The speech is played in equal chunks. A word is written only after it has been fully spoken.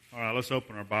let's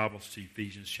open our Bibles to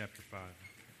Ephesians chapter 5.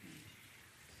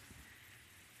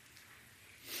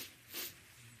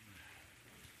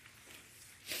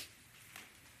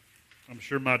 I'm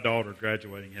sure my daughter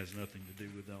graduating has nothing to do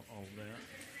with all that.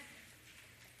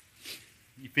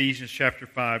 Ephesians chapter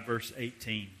 5, verse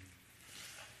 18.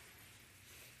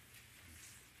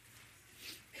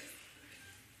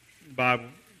 The Bible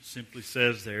simply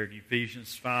says there in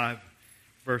Ephesians 5,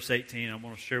 verse 18, I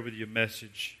want to share with you a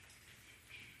message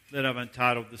that I've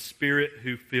entitled, The Spirit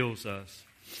Who Fills Us.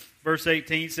 Verse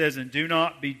 18 says, "And do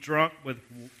not be drunk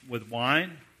with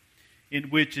wine, in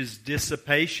which is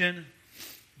dissipation,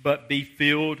 but be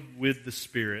filled with the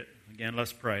Spirit." Again,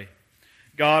 let's pray.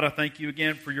 God, I thank you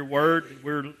again for your word that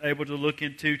we're able to look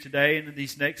into today and in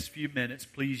these next few minutes.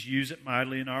 Please use it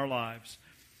mightily in our lives.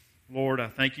 Lord, I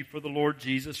thank you for the Lord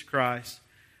Jesus Christ,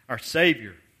 our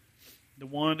Savior, the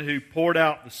one who poured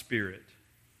out the Spirit,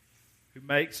 who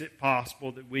makes it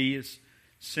possible that we as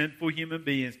sinful human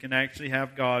beings can actually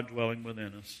have God dwelling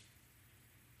within us.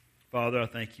 Father, I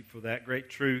thank you for that great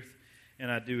truth,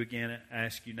 and I do again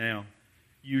ask you now,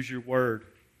 use your word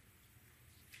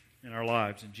in our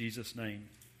lives. In Jesus' name,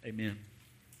 amen.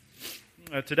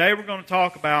 Today we're going to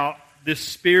talk about this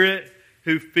Spirit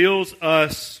who fills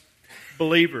us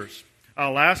believers.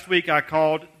 Last week I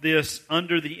called this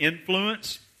Under the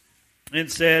Influence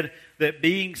and said that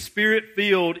being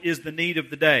Spirit-filled is the need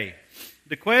of the day.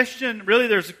 The question, really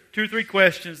there's 2 or 3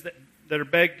 questions that are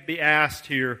begged to be asked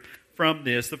here from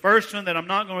this. The first one that I'm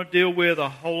not going to deal with a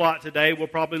whole lot today, we'll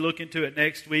probably look into it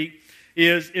next week,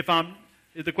 is if I'm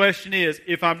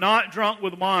not drunk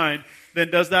with wine, then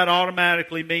does that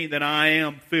automatically mean that I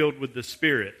am filled with the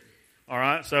Spirit? All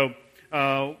right, so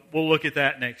we'll look at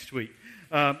that next week.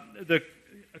 A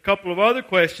couple of other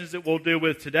questions that we'll deal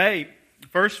with today. The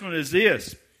first one is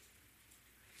this.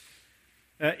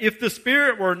 If the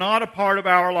Spirit were not a part of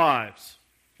our lives,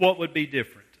 what would be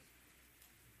different?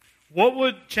 What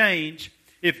would change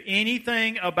if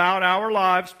anything about our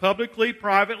lives, publicly,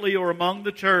 privately, or among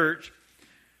the church,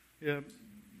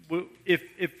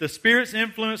 if the Spirit's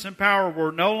influence and power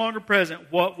were no longer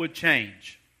present, what would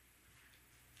change?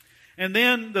 And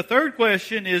then the third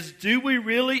question is, do we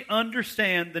really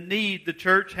understand the need the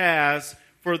church has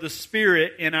for the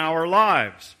Spirit in our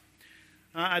lives?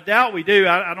 I doubt we do.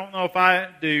 I don't know if I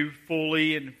do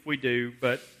fully, and if we do,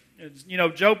 but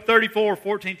Job 34,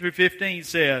 14 through 15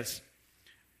 says,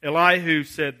 Elihu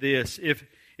said this,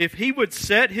 if he would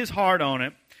set his heart on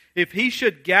it, if he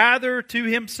should gather to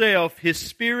himself his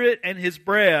spirit and his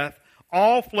breath,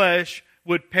 all flesh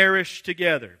would perish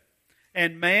together,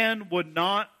 and man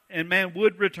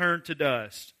would return to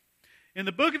dust. In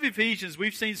the book of Ephesians,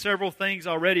 we've seen several things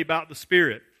already about the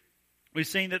Spirit. We've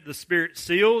seen that the Spirit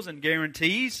seals and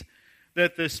guarantees,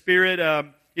 that the Spirit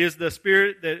is the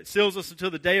Spirit that seals us until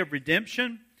the day of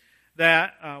redemption,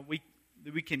 that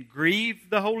we can grieve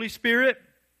the Holy Spirit,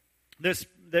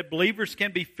 that believers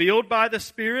can be filled by the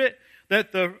Spirit,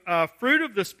 that the fruit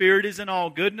of the Spirit is in all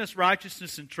goodness,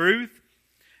 righteousness, and truth,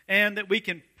 and that we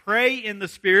can pray in the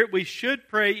Spirit, we should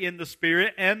pray in the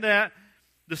Spirit, and that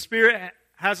the Spirit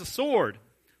has a sword,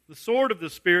 the sword of the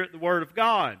Spirit, the Word of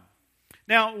God.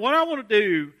 Now, what I want to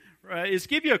do is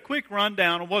give you a quick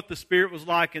rundown of what the Spirit was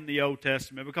like in the Old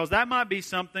Testament, because that might be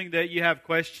something that you have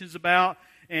questions about,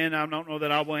 and I don't know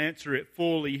that I will answer it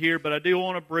fully here, but I do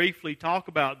want to briefly talk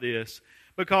about this,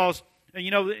 because,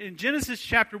 in Genesis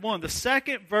chapter 1, the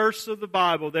second verse of the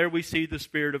Bible, there we see the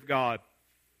Spirit of God.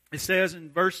 It says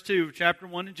in verse 2 of chapter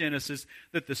 1 in Genesis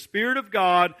that the Spirit of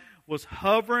God was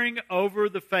hovering over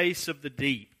the face of the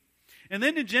deep. And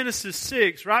then in Genesis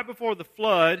 6, right before the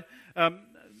flood,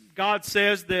 God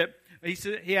says that,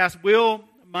 He asks,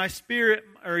 my spirit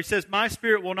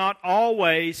will not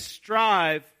always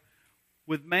strive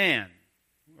with man,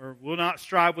 or will not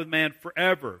strive with man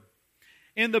forever.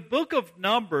 In the book of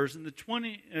Numbers, in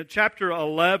the chapter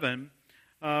 11,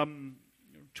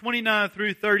 29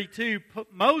 through 32,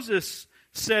 Moses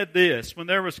said this, when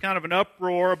there was kind of an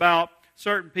uproar about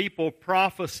certain people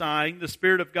prophesying, the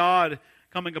Spirit of God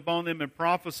coming upon them and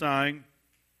prophesying.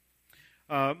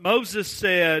 Moses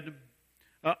said,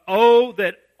 "Oh,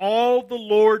 that all the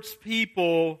Lord's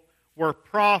people were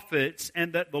prophets,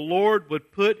 and that the Lord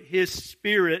would put His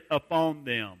Spirit upon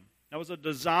them." That was a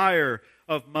desire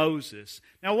of Moses.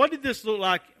 Now, what did this look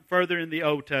like further in the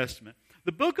Old Testament?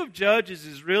 The book of Judges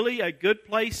is really a good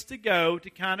place to go to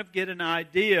kind of get an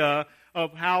idea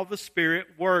of how the Spirit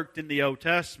worked in the Old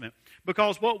Testament.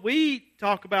 Because what we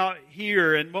talk about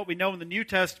here and what we know in the New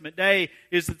Testament day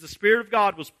is that the Spirit of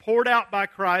God was poured out by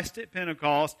Christ at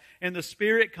Pentecost, and the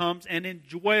Spirit comes and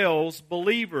indwells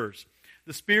believers.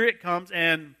 The Spirit comes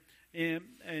and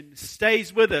and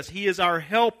stays with us. He is our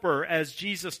helper, as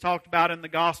Jesus talked about in the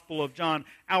Gospel of John,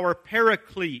 our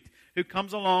paraclete who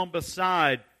comes along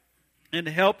beside and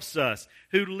helps us,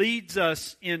 who leads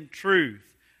us in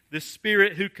truth, the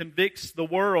Spirit who convicts the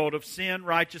world of sin,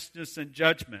 righteousness, and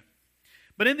judgment.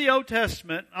 But in the Old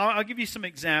Testament, I'll give you some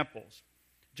examples.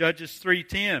 Judges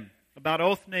 3:10, about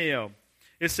Othniel.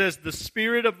 It says, the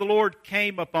Spirit of the Lord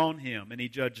came upon him, and he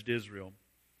judged Israel.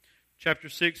 Chapter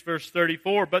 6, verse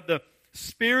 34, but the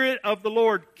Spirit of the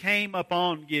Lord came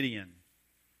upon Gideon.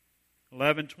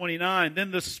 11:29,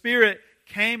 then the Spirit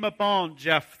came upon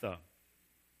Jephthah.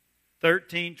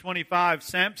 13:25,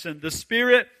 Samson, the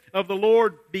Spirit of the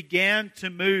Lord began to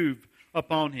move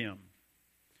upon him.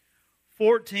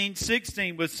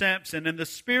 14:16 with Samson, and the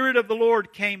Spirit of the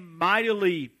Lord came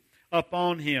mightily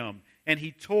upon him, and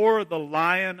he tore the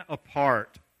lion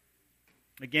apart.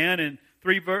 Again, in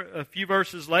a few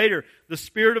verses later, the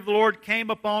Spirit of the Lord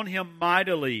came upon him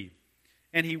mightily,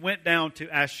 and he went down to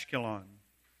Ashkelon.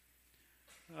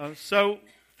 So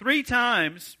 3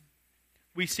 times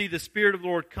we see the Spirit of the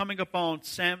Lord coming upon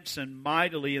Samson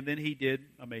mightily, and then he did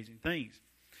amazing things.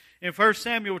 In 1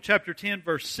 Samuel chapter 10,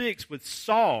 verse 6, with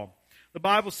Saul, the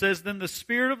Bible says, then the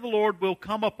Spirit of the Lord will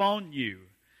come upon you,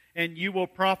 and you will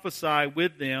prophesy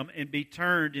with them and be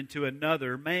turned into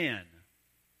another man.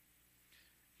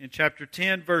 In chapter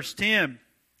 10, verse 10,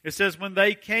 it says, when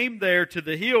they came there to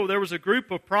the hill, there was a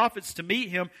group of prophets to meet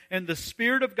him, and the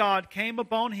Spirit of God came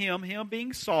upon him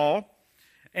being Saul,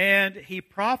 and he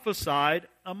prophesied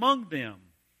among them.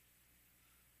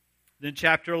 Then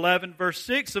chapter 11, verse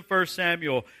 6 of 1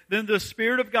 Samuel, then the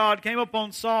Spirit of God came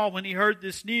upon Saul when he heard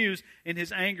this news, and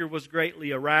his anger was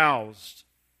greatly aroused.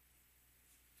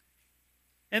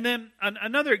 And then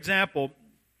another example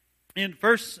in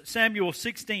 1 Samuel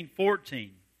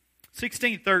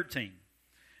 16:13.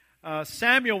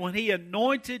 Samuel, when he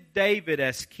anointed David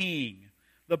as king,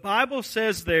 the Bible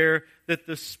says there that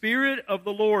the Spirit of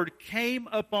the Lord came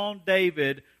upon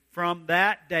David from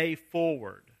that day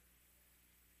forward.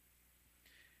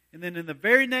 And then in the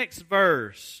very next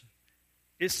verse,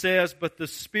 it says, but the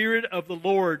Spirit of the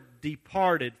Lord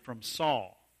departed from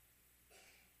Saul.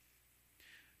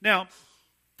 Now,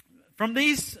 from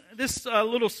this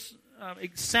little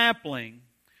sampling,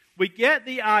 we get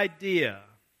the idea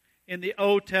in the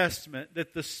Old Testament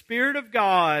that the Spirit of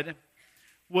God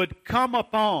would come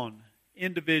upon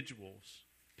individuals,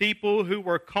 people who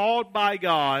were called by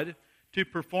God to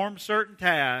perform certain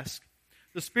tasks.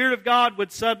 The Spirit of God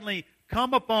would suddenly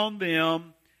come upon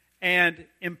them and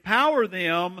empower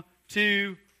them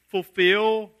to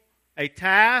fulfill a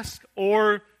task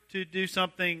or to do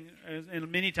something,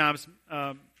 and many times,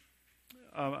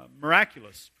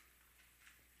 miraculous.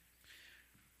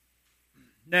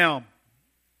 Now,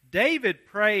 David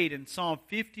prayed in Psalm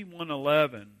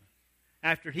 51:11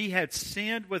 after he had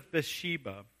sinned with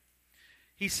Bathsheba.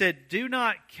 He said, do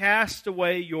not cast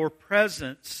away your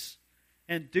presence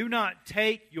and do not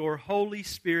take your Holy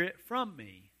Spirit from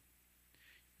me.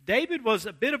 David was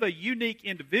a bit of a unique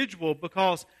individual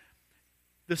because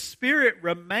the Spirit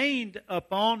remained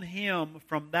upon him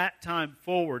from that time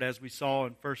forward, as we saw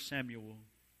in 1 Samuel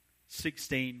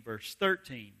 16, verse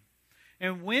 13.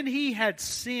 And when he had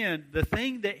sinned, the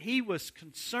thing that he was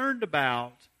concerned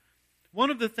about,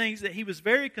 one of the things that he was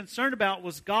very concerned about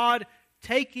was God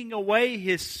taking away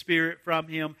His Spirit from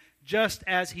him, just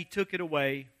as He took it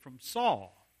away from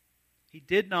Saul. He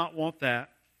did not want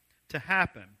that to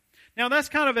happen. Now, that's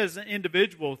kind of as an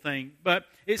individual thing, but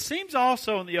it seems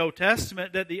also in the Old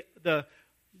Testament that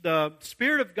the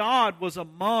Spirit of God was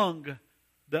among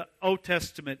the Old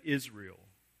Testament Israel.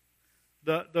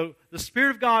 The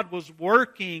Spirit of God was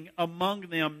working among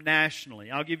them nationally.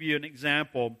 I'll give you an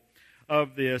example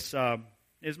of this.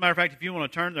 As a matter of fact, if you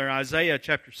want to turn there, Isaiah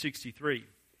chapter 63.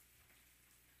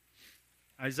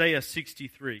 Isaiah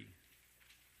 63.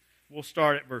 We'll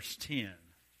start at verse 10.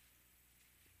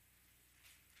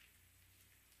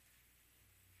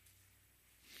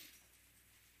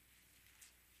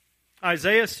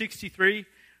 Isaiah 63,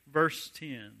 verse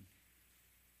 10.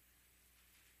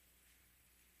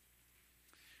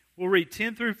 We'll read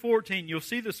 10 through 14. You'll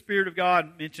see the Spirit of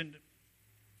God mentioned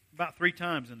about 3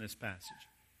 times in this passage.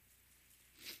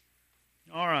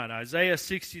 All right, Isaiah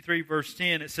 63, verse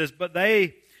 10. It says, but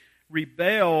they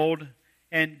rebelled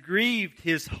and grieved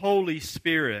His Holy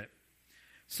Spirit.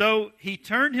 So He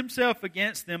turned Himself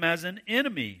against them as an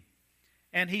enemy,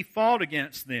 and He fought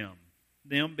against them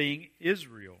being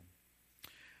Israel.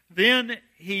 Then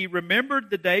He remembered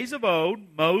the days of old,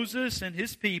 Moses and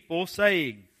his people,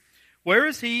 saying, where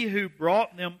is He who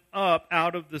brought them up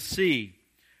out of the sea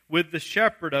with the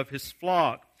shepherd of His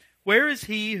flock? Where is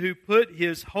he who put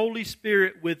his Holy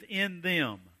Spirit within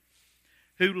them,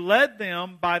 who led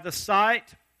them by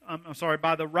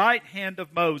the right hand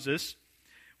of Moses,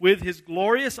 with his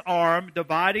glorious arm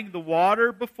dividing the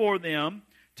water before them,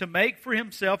 to make for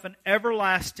himself an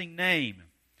everlasting name,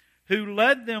 who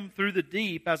led them through the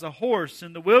deep as a horse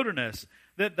in the wilderness,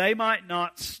 that they might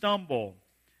not stumble.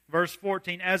 Verse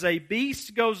 14, as a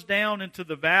beast goes down into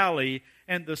the valley,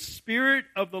 and the Spirit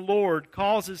of the Lord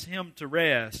causes him to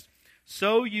rest,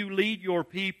 so you lead your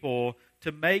people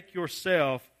to make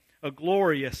yourself a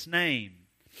glorious name.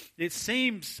 It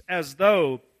seems as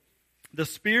though the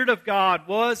Spirit of God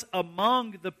was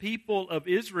among the people of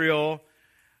Israel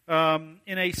in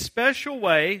a special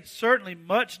way, certainly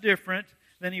much different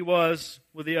than he was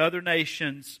with the other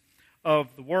nations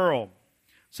of the world.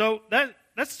 So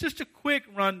that's just a quick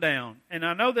rundown. And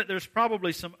I know that there's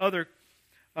probably some other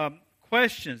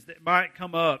questions that might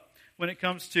come up when it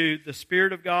comes to the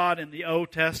Spirit of God in the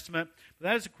Old Testament. But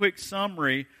that is a quick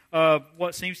summary of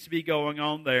what seems to be going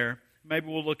on there. Maybe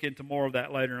we'll look into more of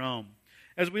that later on.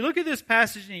 As we look at this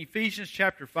passage in Ephesians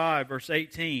chapter 5, verse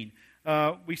 18,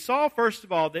 we saw, first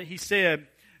of all, that he said,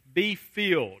 be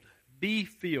filled. Be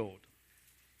filled.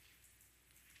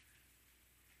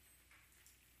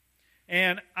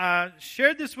 And I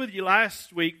shared this with you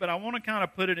last week, but I want to kind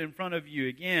of put it in front of you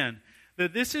again.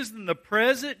 That this is in the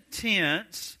present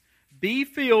tense. Be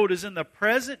filled is in the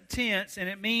present tense, and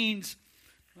it means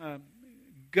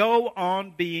go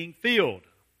on being filled.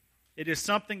 It is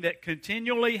something that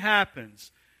continually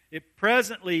happens. It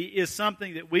presently is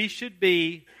something that we should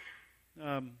be,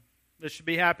 that should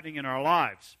be happening in our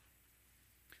lives.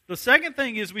 The second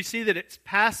thing is we see that it's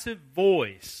passive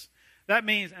voice. That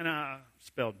means, and I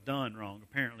spelled done wrong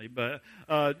apparently, but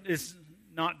it's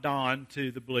not done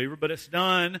to the believer, but it's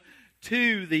done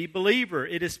to the believer.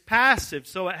 It is passive,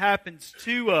 so it happens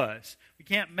to us. We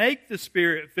can't make the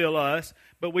Spirit fill us,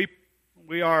 but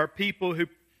we are people who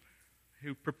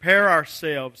prepare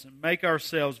ourselves and make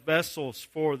ourselves vessels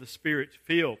for the Spirit to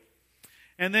fill.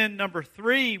 And then number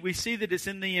 3, we see that it's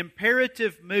in the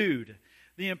imperative mood.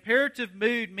 The imperative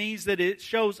mood means that it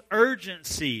shows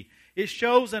urgency. It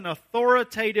shows an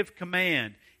authoritative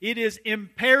command. It is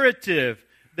imperative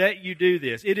that you do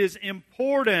this. It is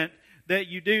important that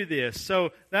you do this.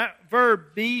 So that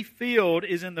verb, be filled,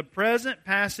 is in the present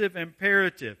passive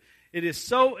imperative. It is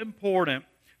so important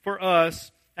for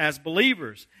us as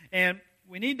believers. And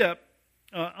we need to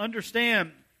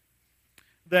understand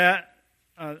that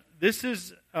this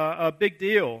is a big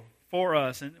deal for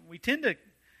us. And we tend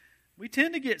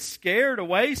to get scared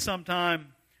away sometime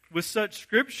with such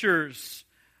scriptures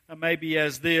maybe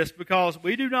as this, because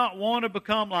we do not want to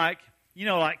become like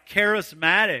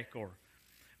charismatic or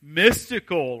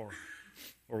mystical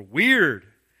or weird,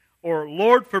 or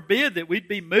Lord forbid that we'd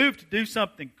be moved to do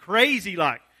something crazy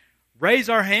like raise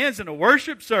our hands in a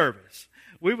worship service.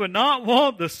 We would not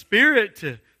want the Spirit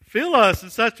to fill us in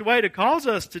such a way to cause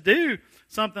us to do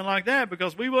something like that,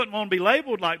 because we wouldn't want to be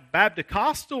labeled like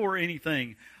Baptist or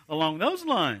anything along those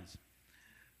lines.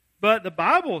 But the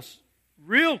Bible's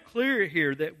real clear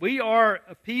here that we are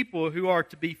a people who are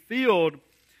to be filled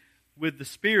with the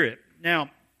Spirit.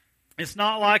 Now, it's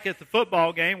not like at the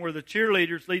football game where the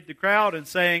cheerleaders lead the crowd and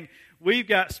saying, we've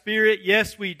got Spirit,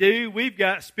 yes we do, we've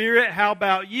got Spirit, how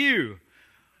about you?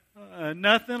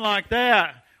 Nothing like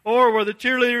that. Or where the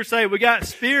cheerleaders say, we got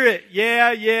Spirit,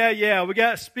 yeah, we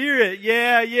got Spirit,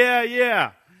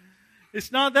 yeah.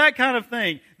 It's not that kind of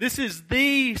thing. This is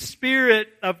the Spirit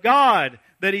of God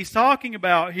that he's talking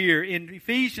about here in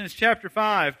Ephesians chapter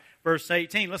 5, verse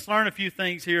 18. Let's learn a few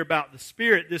things here about the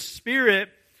Spirit. This Spirit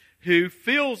who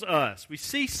fills us. We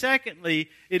see, secondly,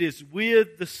 it is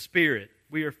with the Spirit.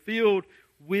 We are filled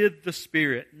with the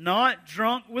Spirit. Not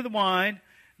drunk with wine,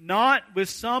 not with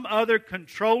some other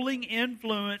controlling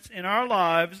influence in our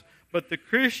lives, but the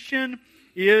Christian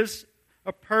is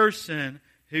a person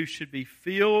who should be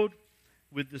filled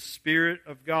with the Spirit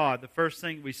of God. The first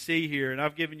thing we see here, and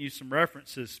I've given you some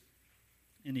references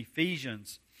in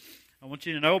Ephesians. I want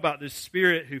you to know about this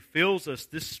Spirit who fills us.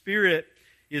 This Spirit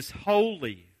is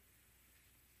holy.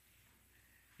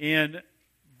 In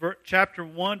chapter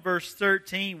 1, verse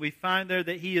 13, we find there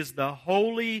that He is the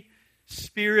Holy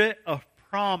Spirit of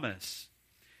promise.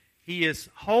 He is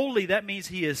holy. That means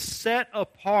He is set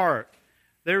apart.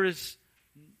 There is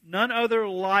none other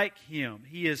like Him.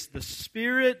 He is the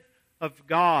Spirit of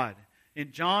God.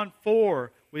 In John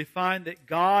 4, we find that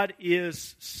God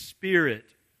is Spirit.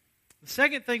 The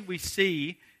second thing we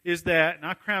see is that, and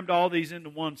I crammed all these into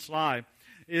one slide,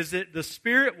 is that the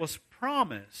Spirit was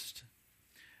promised.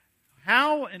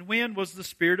 How and when was the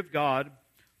Spirit of God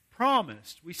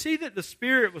promised? We see that the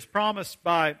Spirit was promised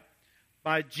by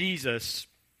by Jesus.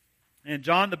 And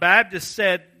John the Baptist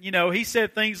said, he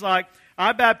said things like,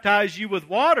 I baptize you with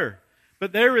water,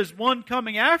 but there is one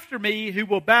coming after me who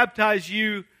will baptize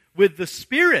you with the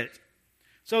Spirit.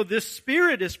 So this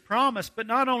Spirit is promised, but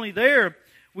not only there,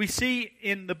 we see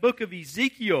in the book of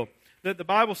Ezekiel that the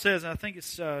Bible says, I think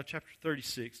it's chapter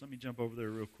 36. Let me jump over there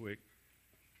real quick.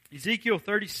 Ezekiel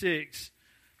 36.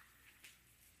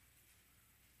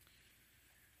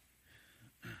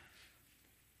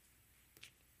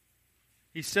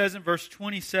 He says in verse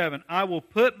 27, I will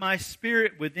put my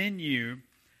Spirit within you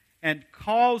and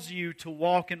cause you to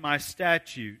walk in my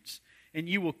statutes, and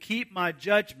you will keep my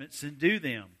judgments and do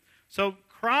them. So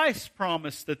Christ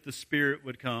promised that the Spirit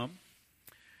would come.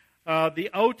 The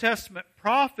Old Testament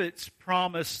prophets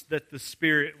promised that the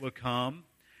Spirit would come.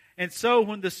 And so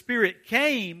when the Spirit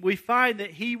came, we find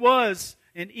that He was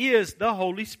and is the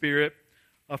Holy Spirit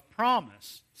of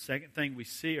promise. Third thing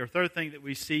that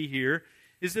we see here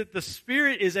is that the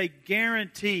Spirit is a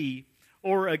guarantee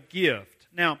or a gift.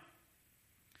 Now,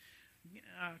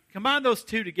 combine those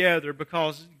two together,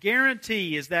 because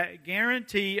guarantee is that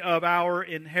guarantee of our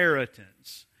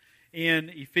inheritance. In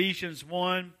Ephesians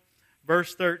 1,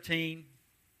 verse 13,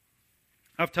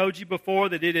 I've told you before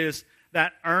that it is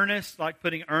that earnest, like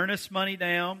putting earnest money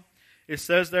down. It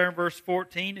says there in verse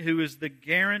 14, who is the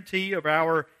guarantee of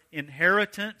our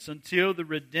inheritance until the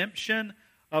redemption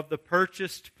of the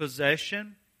purchased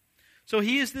possession. So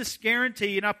He is this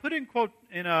guarantee, and I put in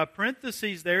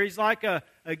parentheses there, He's like a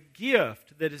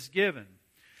gift that is given.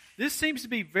 This seems to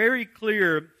be very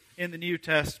clear in the New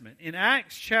Testament. In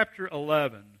Acts chapter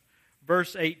 11,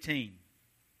 verse 18,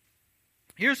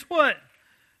 here's what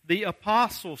the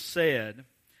apostle said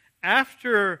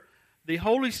after the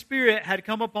Holy Spirit had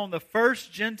come upon the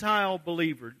first Gentile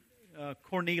believer,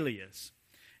 Cornelius,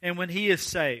 and when he is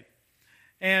saved.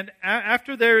 And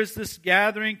after there is this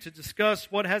gathering to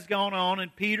discuss what has gone on,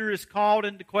 and Peter is called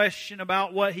into question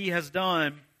about what he has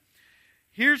done,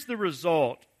 here's the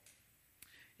result.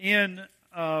 In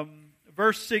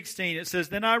verse 16, it says,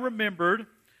 Then I remembered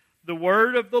the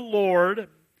word of the Lord,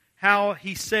 how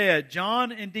He said,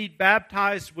 John indeed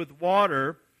baptized with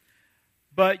water,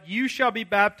 but you shall be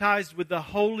baptized with the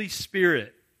Holy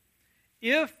Spirit.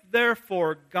 If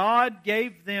therefore God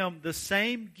gave them the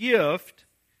same gift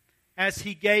as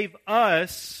He gave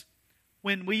us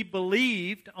when we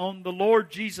believed on the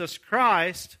Lord Jesus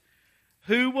Christ,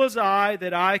 who was I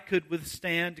that I could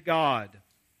withstand God?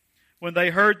 When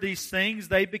they heard these things,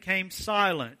 they became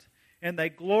silent, and they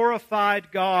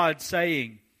glorified God,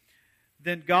 saying,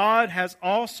 Then God has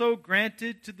also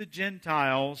granted to the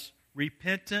Gentiles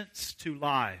repentance to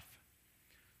life.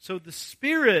 So the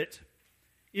Spirit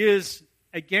is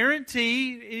a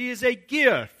guarantee, it is a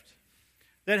gift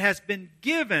that has been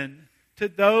given to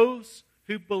those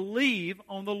who believe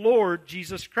on the Lord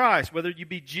Jesus Christ, whether you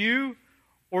be Jew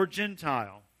or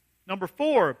Gentile. Number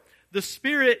 4, the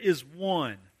Spirit is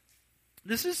one.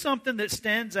 This is something that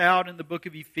stands out in the book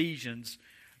of Ephesians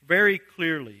very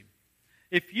clearly.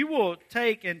 If you will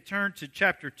take and turn to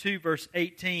chapter 2, verse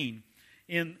 18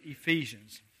 in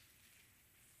Ephesians.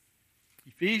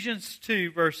 Ephesians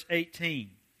 2, verse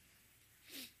 18.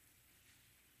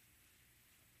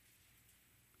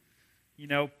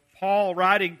 Paul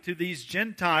writing to these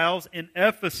Gentiles in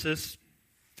Ephesus,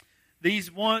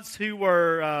 these once who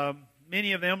were,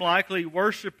 many of them likely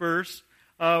worshipers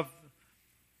of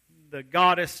the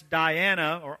goddess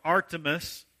Diana or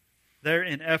Artemis there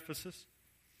in Ephesus.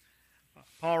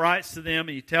 Paul writes to them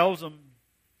and he tells them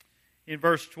in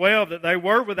verse 12 that they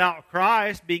were without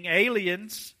Christ, being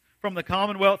aliens from the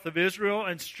commonwealth of Israel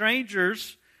and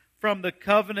strangers from the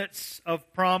covenants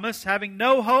of promise, having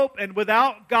no hope and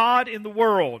without God in the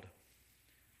world.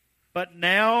 But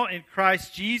now in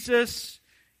Christ Jesus,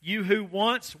 you who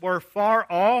once were far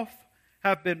off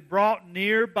have been brought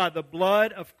near by the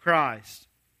blood of Christ.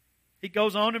 He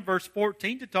goes on in verse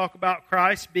 14 to talk about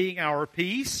Christ being our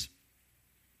peace.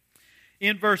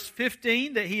 In verse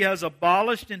 15, that He has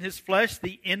abolished in His flesh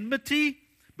the enmity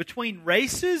between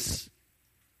races.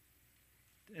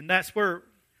 And that's where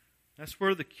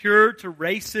the cure to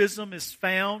racism is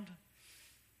found.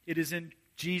 It is in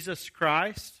Jesus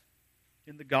Christ,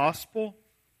 in the gospel.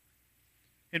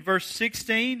 In verse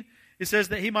 16, it says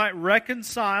that He might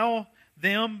reconcile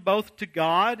them both to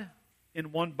God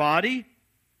in one body.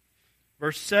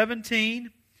 Verse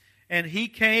 17, and He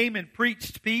came and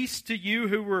preached peace to you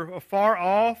who were afar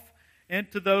off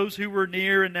and to those who were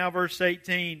near. And now verse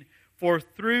 18, for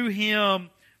through Him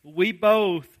we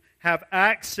both have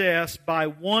access by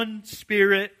one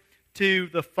Spirit to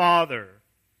the Father.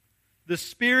 The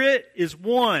Spirit is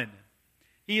one.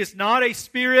 He is not a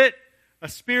spirit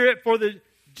for the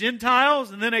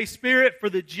Gentiles and then a Spirit for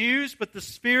the Jews, but the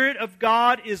Spirit of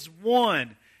God is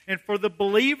one. And for the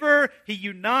believer, He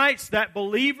unites that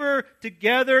believer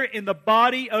together in the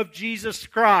body of Jesus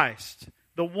Christ,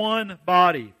 the one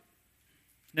body.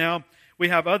 Now, we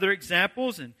have other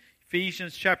examples in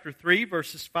Ephesians chapter 3,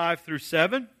 verses 5 through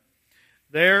 7.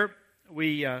 There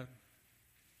we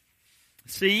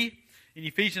see in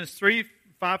Ephesians 3,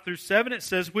 5 through 7, it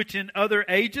says, which in other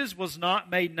ages was not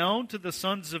made known to the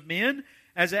sons of men,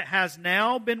 as it has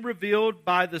now been revealed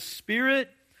by the Spirit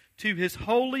to His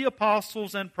holy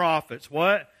apostles and prophets.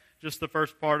 What? Just the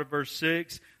first part of verse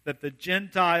 6, that the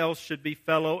Gentiles should be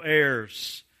fellow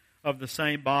heirs of the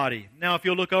same body. Now, if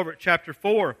you'll look over at chapter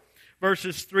 4,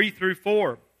 verses 3 through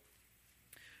 4,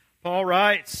 Paul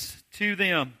writes to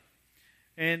them,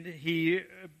 and he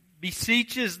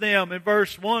beseeches them in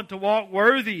verse 1 to walk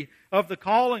worthy of the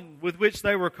calling with which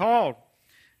they were called.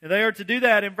 And they are to do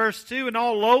that in verse 2 in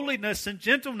all lowliness and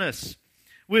gentleness,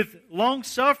 with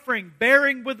long-suffering,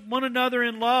 bearing with one another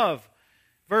in love.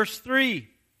 Verse 3,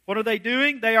 what are they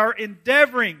doing? They are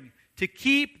endeavoring to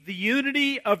keep the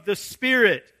unity of the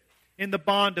Spirit in the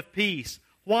bond of peace.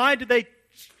 Why do they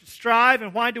strive,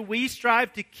 and why do we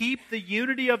strive to keep the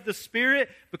unity of the Spirit?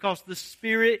 Because the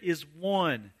Spirit is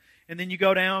one. And then you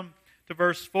go down to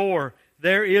verse 4.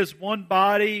 There is one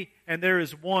body, and there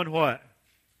is one what?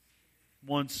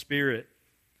 One Spirit.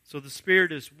 So the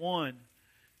Spirit is one.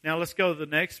 Now let's go to the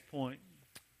next point.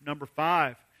 Number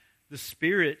 5. The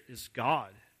Spirit is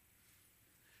God.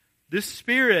 This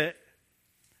Spirit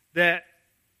that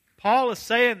Paul is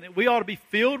saying that we ought to be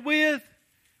filled with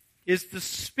is the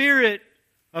Spirit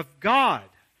of God.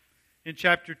 In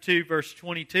chapter 2, verse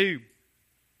 22,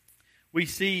 we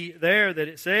see there that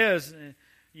it says,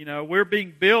 we're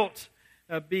being built,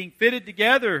 being fitted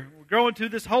together. We're growing to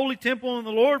this holy temple in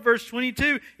the Lord, verse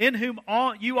 22, in whom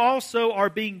you also are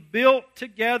being built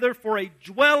together for a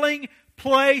dwelling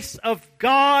place of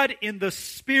God in the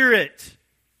Spirit.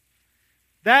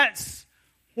 That's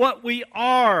what we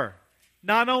are,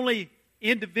 not only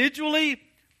individually,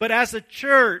 but as a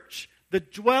church, the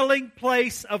dwelling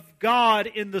place of God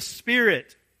in the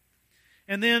Spirit.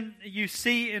 And then you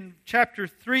see in chapter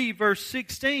 3, verse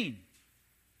 16,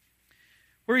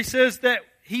 where he says that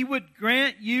He would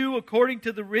grant you, according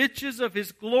to the riches of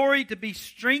His glory, to be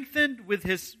strengthened with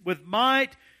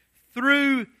might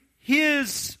through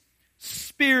His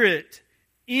Spirit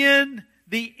in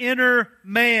the inner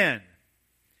man.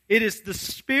 It is the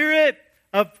Spirit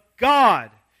of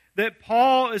God that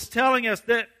Paul is telling us,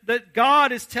 that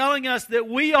God is telling us that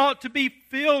we ought to be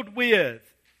filled with.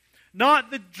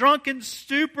 Not the drunken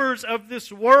stupors of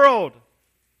this world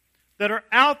that are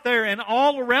out there and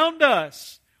all around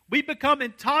us. We become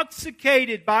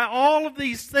intoxicated by all of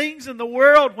these things in the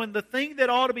world when the thing that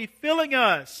ought to be filling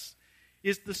us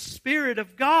is the Spirit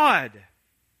of God.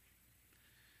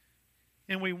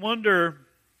 And we wonder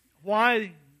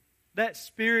why that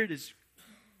Spirit is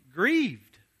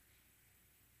grieved.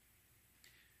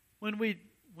 When we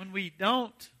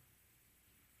don't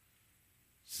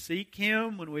seek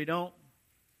Him, when we don't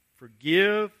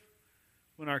forgive,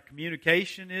 when our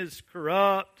communication is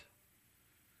corrupt,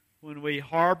 when we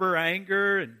harbor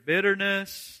anger and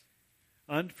bitterness,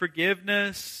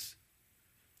 unforgiveness,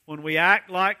 when we act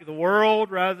like the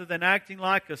world rather than acting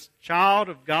like a child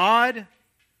of God.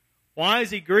 Why is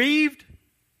He grieved?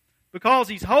 Because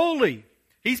He's holy.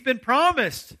 He's been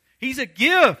promised. He's a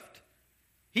gift.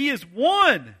 He is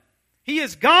one. He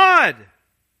is God.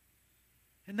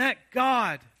 And that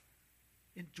God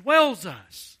indwells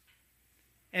us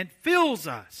and fills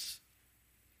us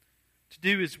to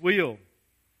do His will.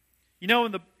 In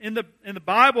the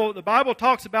Bible, the Bible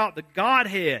talks about the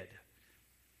Godhead.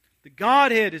 The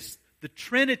Godhead is the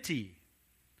Trinity.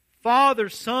 Father,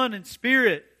 Son, and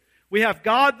Spirit. We have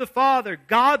God the Father,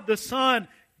 God the Son,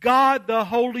 God the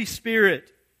Holy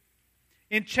Spirit.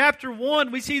 In chapter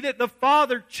 1, we see that the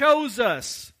Father chose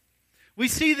us. We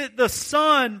see that the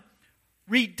Son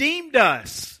redeemed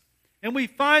us. And we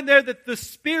find there that the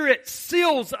Spirit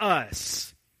seals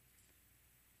us.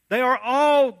 They are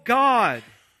all God.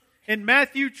 In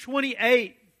Matthew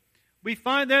 28, we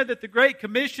find there that the Great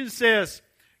Commission says,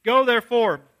 "Go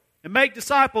therefore and make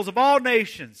disciples of all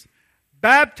nations,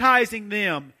 baptizing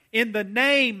them in the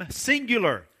name,"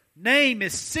 singular. Name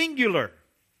is singular.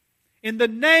 "In the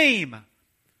name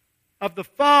of the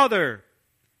Father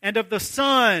and of the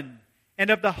Son and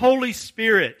of the Holy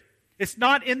Spirit." It's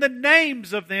not in the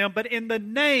names of them, but in the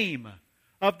name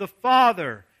of the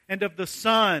Father and of the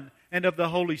Son and of the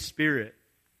Holy Spirit.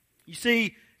 You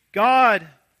see, God,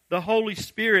 the Holy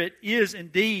Spirit, is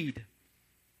indeed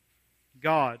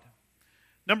God.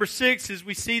 Number 6 is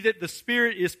we see that the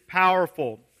Spirit is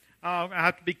powerful. I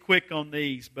have to be quick on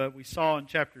these, but we saw in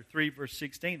chapter 3, verse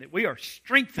 16, that we are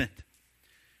strengthened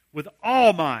with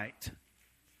all might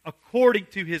according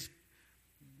to His...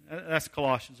 That's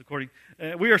Colossians,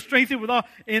 we are strengthened with all...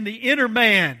 In the inner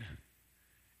man.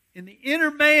 In the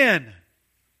inner man,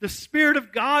 the Spirit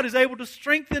of God is able to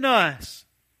strengthen us.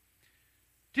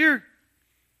 Dear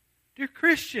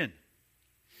Christian,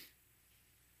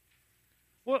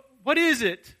 what is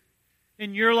it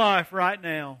in your life right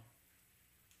now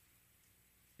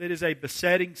that is a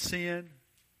besetting sin?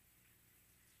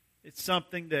 It's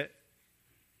something that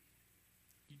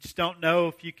you just don't know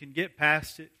if you can get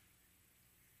past it.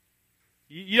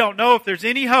 You don't know if there's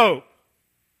any hope.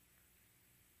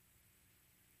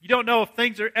 You don't know if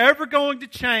things are ever going to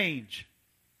change.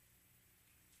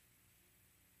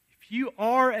 If you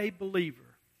are a believer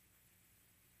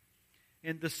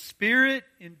and the Spirit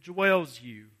indwells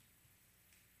you,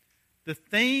 the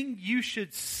thing you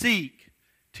should seek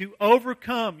to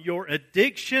overcome your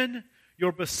addiction,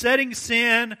 your besetting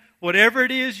sin, whatever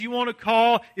it is you want to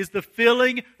call, is the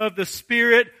filling of the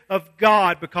Spirit of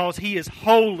God, because He is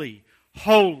holy,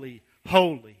 holy,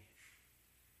 holy.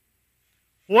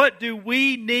 What do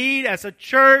we need as a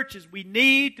church? Is we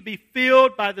need to be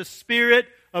filled by the Spirit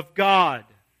of God,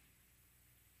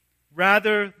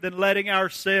 rather than letting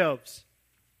ourselves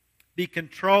be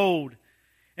controlled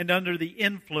and under the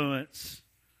influence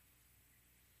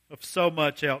of so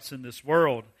much else in this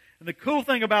world. And the cool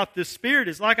thing about this Spirit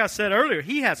is, like I said earlier,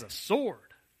 He has a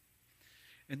sword.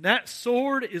 And that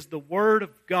sword is the Word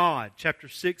of God, chapter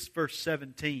 6, verse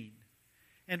 17.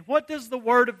 And what does the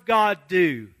Word of God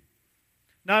do?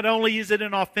 Not only is it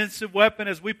an offensive weapon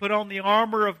as we put on the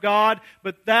armor of God,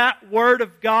 but that Word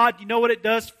of God, you know what it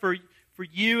does for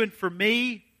you and for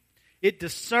me? It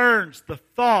discerns the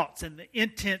thoughts and the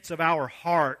intents of our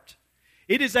heart.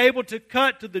 It is able to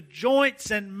cut to the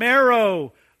joints and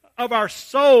marrow of our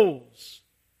souls.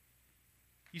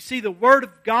 You see, the Word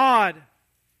of God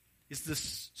is the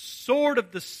sword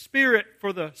of the Spirit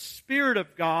for the Spirit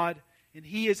of God, and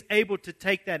He is able to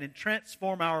take that and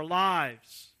transform our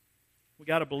lives. We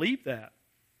got to believe that.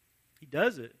 He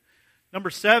does it.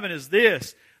 Number 7 is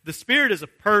this. The Spirit is a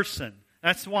person.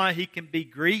 That's why He can be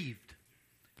grieved.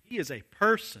 He is a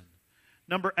person.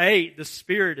 Number 8, the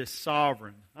Spirit is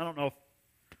sovereign. I don't know if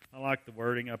I like the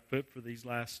wording I put for these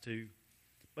last two,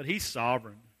 but He's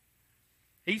sovereign.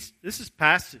 This is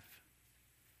passive.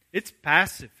 It's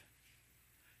passive.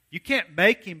 You can't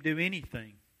make Him do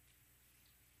anything.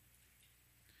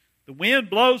 The wind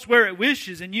blows where it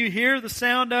wishes, and you hear the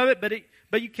sound of it,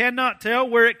 but you cannot tell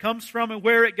where it comes from and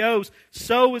where it goes.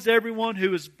 So is everyone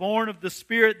who is born of the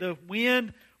Spirit. The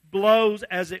wind blows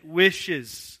as it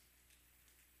wishes.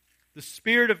 The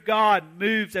Spirit of God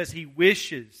moves as He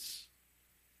wishes.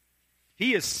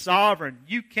 He is sovereign.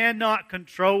 You cannot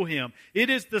control Him. It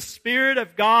is the Spirit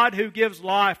of God who gives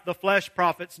life. The flesh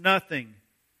profits nothing.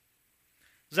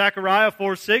 Zechariah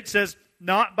 4:6 says,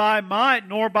 "Not by might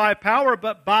nor by power,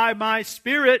 but by my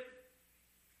Spirit."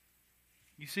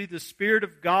 You see, the Spirit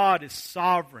of God is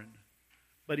sovereign,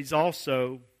 but He's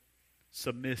also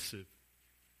submissive.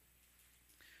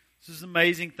 This is an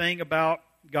amazing thing about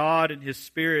God and His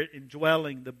Spirit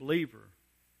indwelling the believer.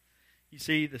 You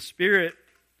see, the Spirit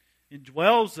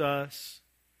indwells us,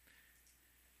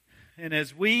 and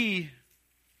it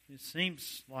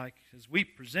seems like as we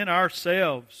present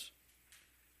ourselves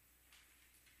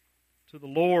to the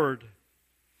Lord,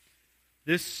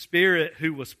 this Spirit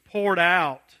who was poured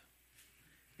out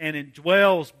and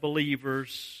indwells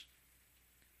believers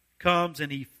comes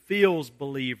and He fills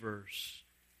believers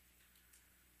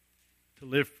to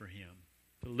live for Him,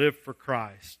 to live for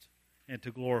Christ, and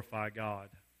to glorify God.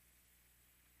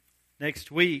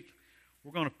 Next week,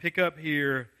 we're going to pick up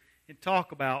here and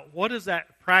talk about what does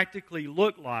that practically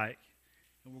look like.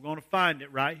 And we're going to find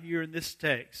it right here in this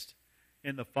text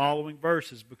in the following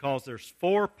verses, because there's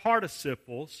 4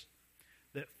 participles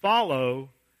that follow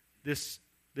this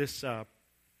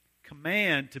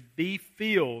command to be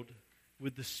filled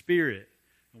with the Spirit.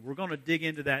 And we're going to dig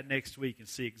into that next week and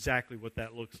see exactly what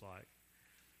that looks like.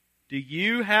 Do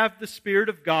you have the Spirit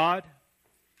of God?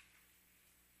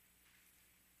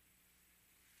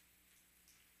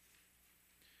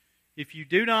 If you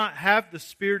do not have the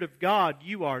Spirit of God,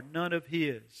 you are none of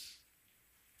His.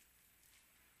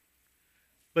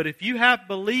 But if you have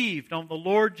believed on the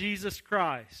Lord Jesus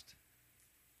Christ,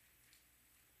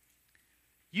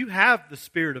 you have the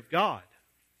Spirit of God.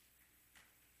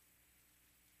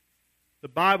 The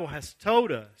Bible has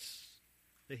told us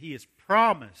that He has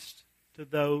promised to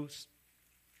those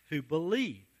who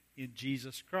believe in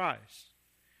Jesus Christ.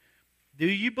 Do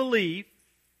you believe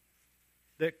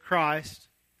that Christ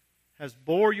has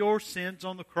bore your sins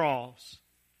on the cross,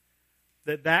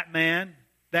 that dead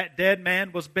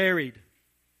man was buried,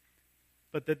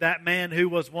 but that man who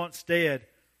was once dead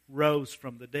rose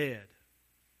from the dead.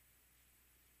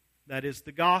 That is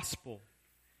the gospel.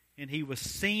 And he was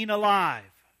seen alive.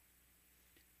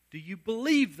 Do you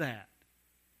believe that?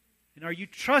 And are you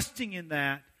trusting in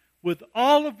that with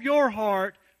all of your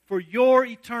heart for your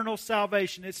eternal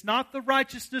salvation? It's not the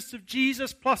righteousness of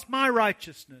Jesus plus my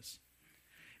righteousness.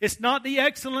 It's not the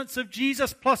excellence of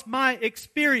Jesus plus my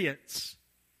experience.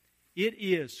 It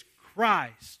is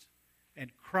Christ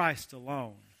and Christ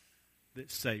alone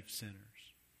that saves sinners.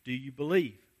 Do you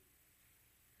believe?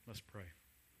 Let's pray.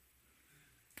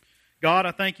 God,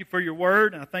 I thank you for your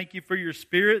word, and I thank you for your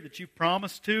Spirit that you've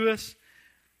promised to us.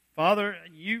 Father,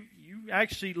 you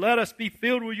actually let us be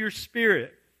filled with your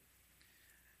Spirit.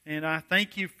 And I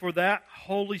thank you for that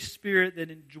Holy Spirit that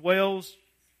indwells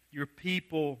your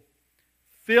people.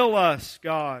 Fill us,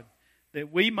 God,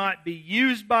 that we might be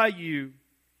used by you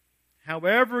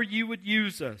however you would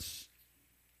use us.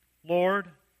 Lord,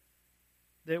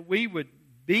 that we would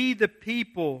be the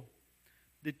people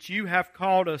that you have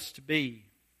called us to be.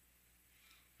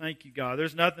 Thank you, God.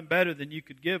 There's nothing better than you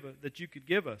could give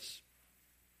us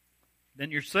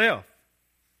than yourself.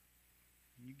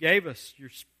 You gave us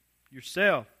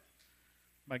yourself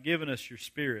by giving us your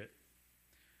Spirit.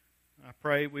 I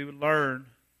pray we would learn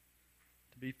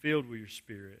to be filled with your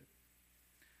Spirit.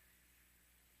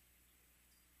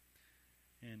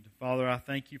 And Father, I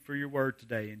thank you for your word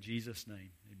today. In Jesus'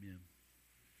 name, amen.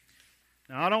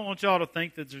 Now, I don't want y'all to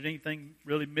think that there's anything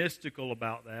really mystical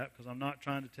about that, because I'm not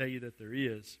trying to tell you that there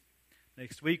is.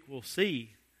 Next week, we'll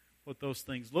see what those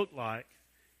things look like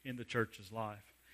in the church's life.